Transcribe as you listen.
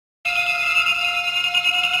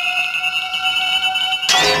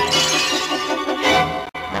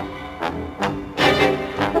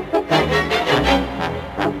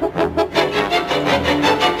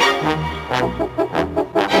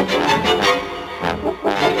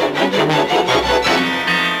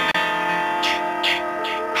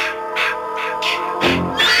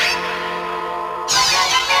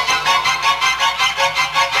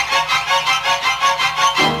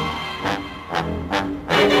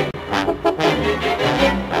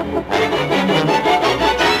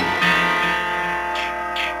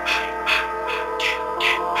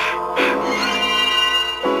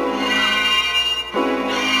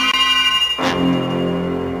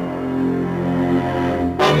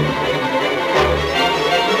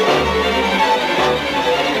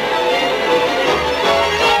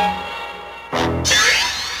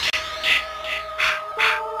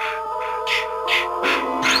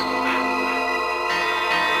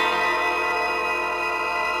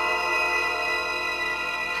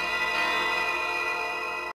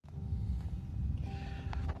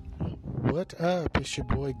What up? It's your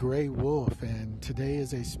boy Gray Wolf, and today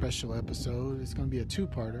is a special episode. It's going to be a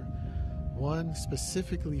two-parter. One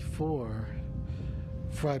specifically for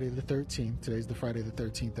Friday the 13th. Today's the Friday the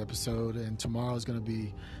 13th episode, and tomorrow is going to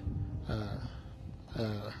be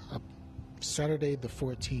Saturday the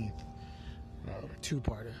 14th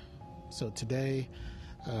two-parter. So today,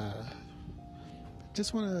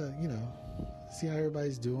 just want to, see how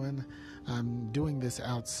everybody's doing. I'm doing this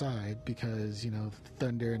outside because,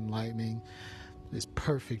 thunder and lightning is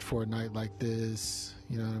perfect for a night like this.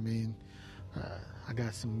 You know what I mean? I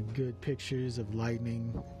got some good pictures of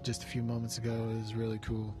lightning just a few moments ago. It was really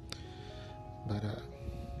cool. But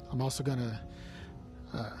I'm also going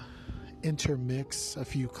to intermix a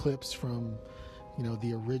few clips from,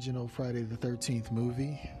 the original Friday the 13th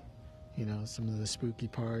movie. Some of the spooky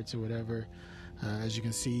parts or whatever. As you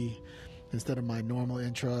can see, instead of my normal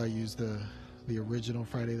intro, I use the original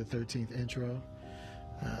Friday the 13th intro.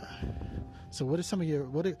 So what are some of your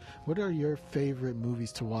what are your favorite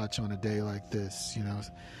movies to watch on a day like this?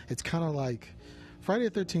 It's kind of like Friday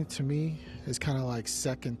the 13th to me is kind of like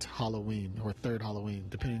second Halloween or third Halloween,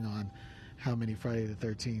 depending on how many Friday the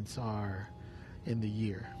 13ths are in the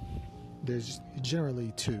year. There's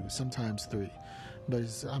generally two, sometimes three, but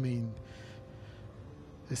it's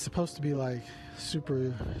supposed to be like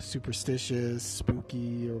super superstitious,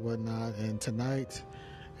 spooky or whatnot, and tonight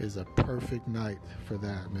is a perfect night for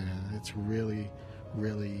that, man. It's really,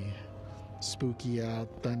 really spooky out,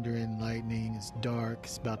 thunder and lightning, it's dark,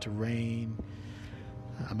 it's about to rain,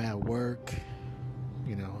 I'm at work,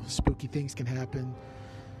 spooky things can happen.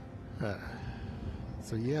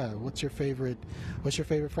 So yeah, what's your favorite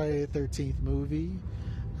Friday the 13th movie?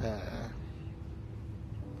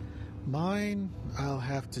 Mine, I'll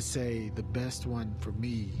have to say the best one for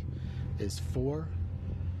me is 4,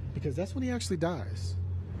 because that's when he actually dies.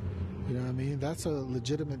 You know what I mean? That's a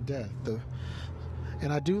legitimate death.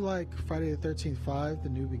 And I do like Friday the 13th 5, The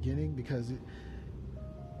New Beginning, because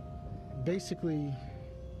basically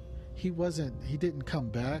he didn't come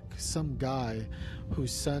back. Some guy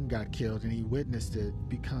whose son got killed and he witnessed it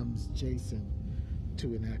becomes Jason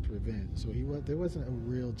to enact revenge. So there wasn't a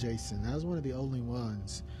real Jason. That was one of the only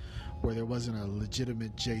ones where there wasn't a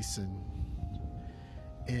legitimate Jason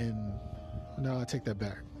no, I take that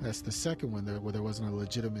back. That's the second one where there wasn't a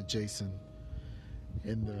legitimate Jason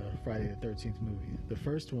in the Friday the 13th movie. The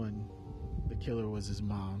first one, the killer was his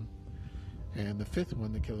mom, and the fifth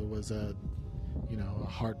one, the killer was a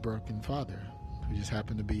heartbroken father who just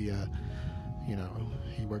happened to be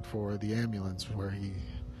he worked for the ambulance, where he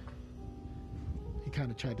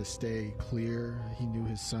kind of tried to stay clear. He knew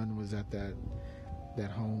his son was at that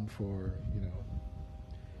home for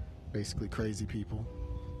basically crazy people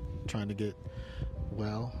trying to get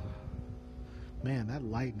well. Man, that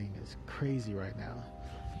lightning is crazy right now.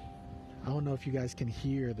 I don't know if you guys can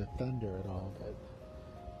hear the thunder at all, but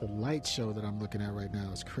the light show that I'm looking at right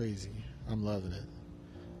now is crazy. I'm loving it.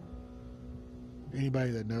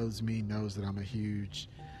 Anybody that knows me knows that I'm a huge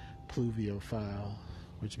pluviophile,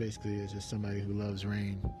 which basically is just somebody who loves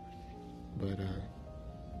rain. But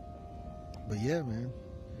yeah, man.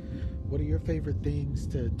 What are your favorite things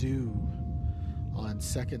to do on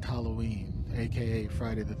second Halloween, aka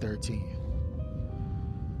Friday the 13th?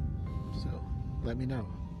 So let me know.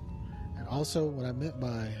 And also, what I meant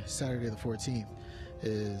by Saturday the 14th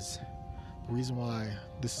is the reason why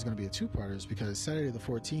this is going to be a two-parter is because Saturday the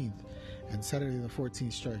 14th and Saturday the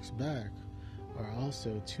 14th Strikes Back are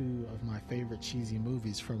also two of my favorite cheesy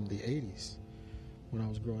movies from the 80s when I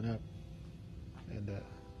was growing up. And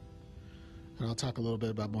I'll talk a little bit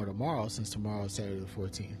about more tomorrow, since tomorrow is Saturday the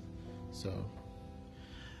 14th. So,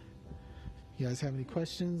 you guys have any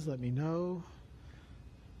questions, let me know.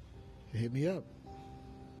 Hit me up.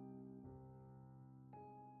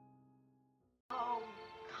 Oh,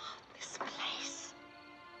 God, this place.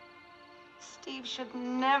 Steve should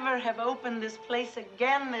never have opened this place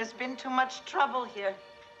again. There's been too much trouble here.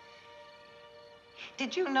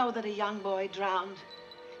 Did you know that a young boy drowned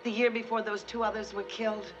the year before those 2 others were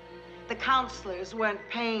killed? The counselors weren't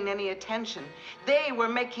paying any attention. They were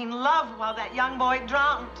making love while that young boy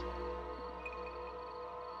drowned.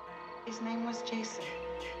 His name was Jason.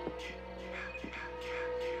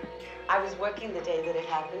 I was working the day that it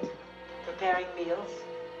happened, preparing meals.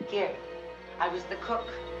 Here, I was the cook.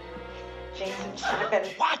 Jason should have been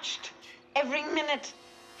watched every minute.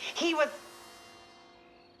 He wasn't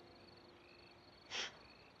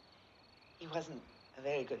a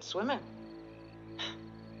very good swimmer.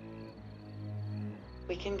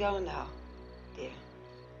 We can go now, dear.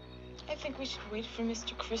 I think we should wait for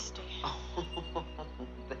Mr. Christie. Oh,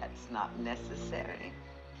 that's not necessary.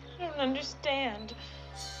 I don't understand.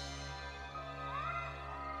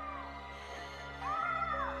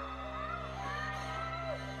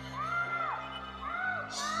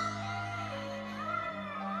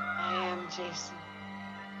 Jason.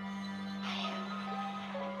 I am.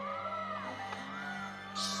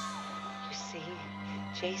 You see,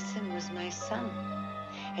 Jason was my son,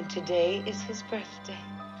 and today is his birthday.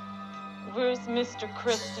 Where's Mr.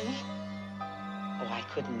 Christie? Oh, I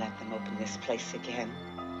couldn't let them open this place again.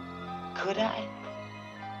 Could I?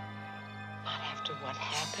 Not after what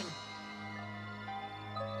happened.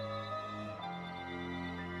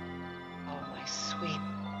 Oh, my sweet,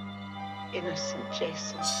 innocent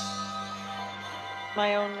Jason.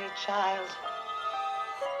 My only child.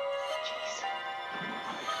 Jason.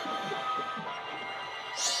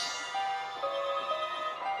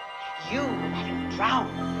 You let him drown.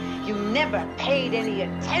 You never paid any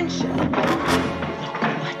attention. Look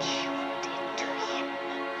what you did to him.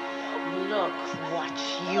 Look what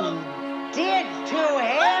you did to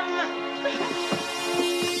him.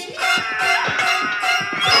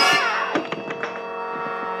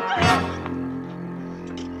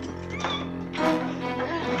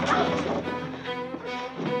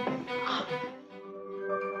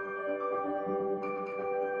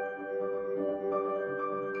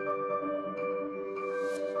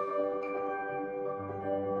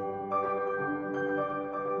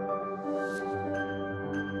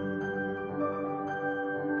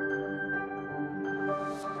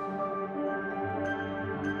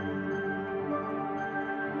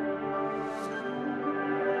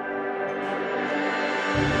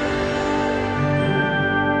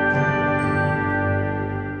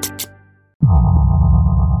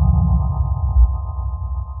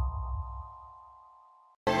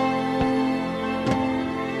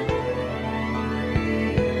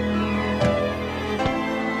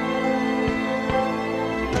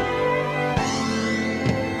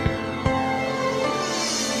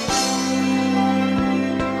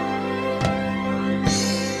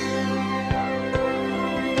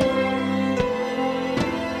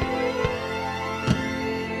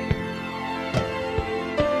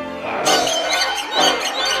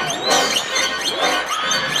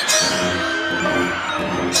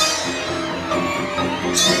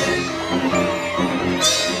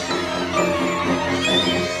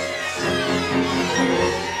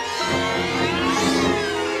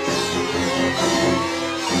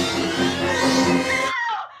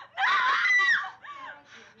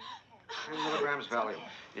 Valium.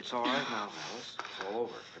 It's all right now, Alice. It's all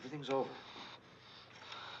over. Everything's over.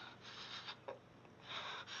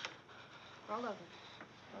 Roll over.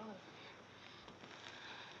 Roll over.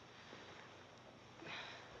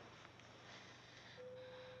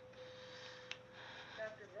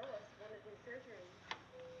 Dr. Ross wanted his surgery.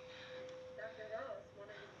 Dr. Ross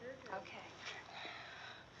wanted his surgery. Okay.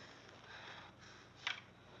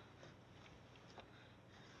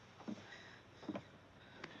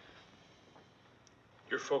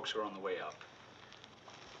 Your folks are on the way up.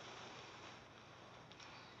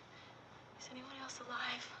 Is anyone else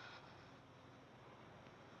alive?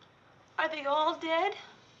 Are they all dead?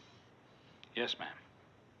 Yes, ma'am.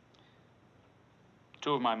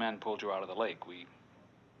 Two of my men pulled you out of the lake. We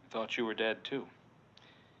thought you were dead, too.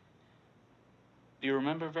 Do you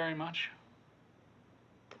remember very much?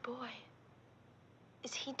 The boy.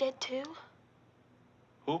 Is he dead too?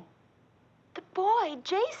 Who? The boy,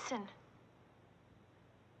 Jason.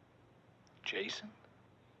 Jason?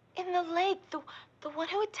 In the lake, the one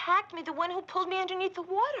who attacked me, the one who pulled me underneath the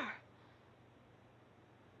water.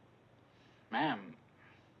 Ma'am,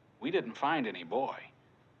 we didn't find any boy.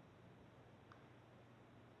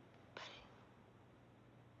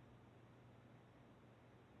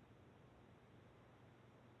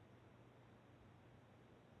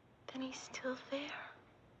 Then he's still there.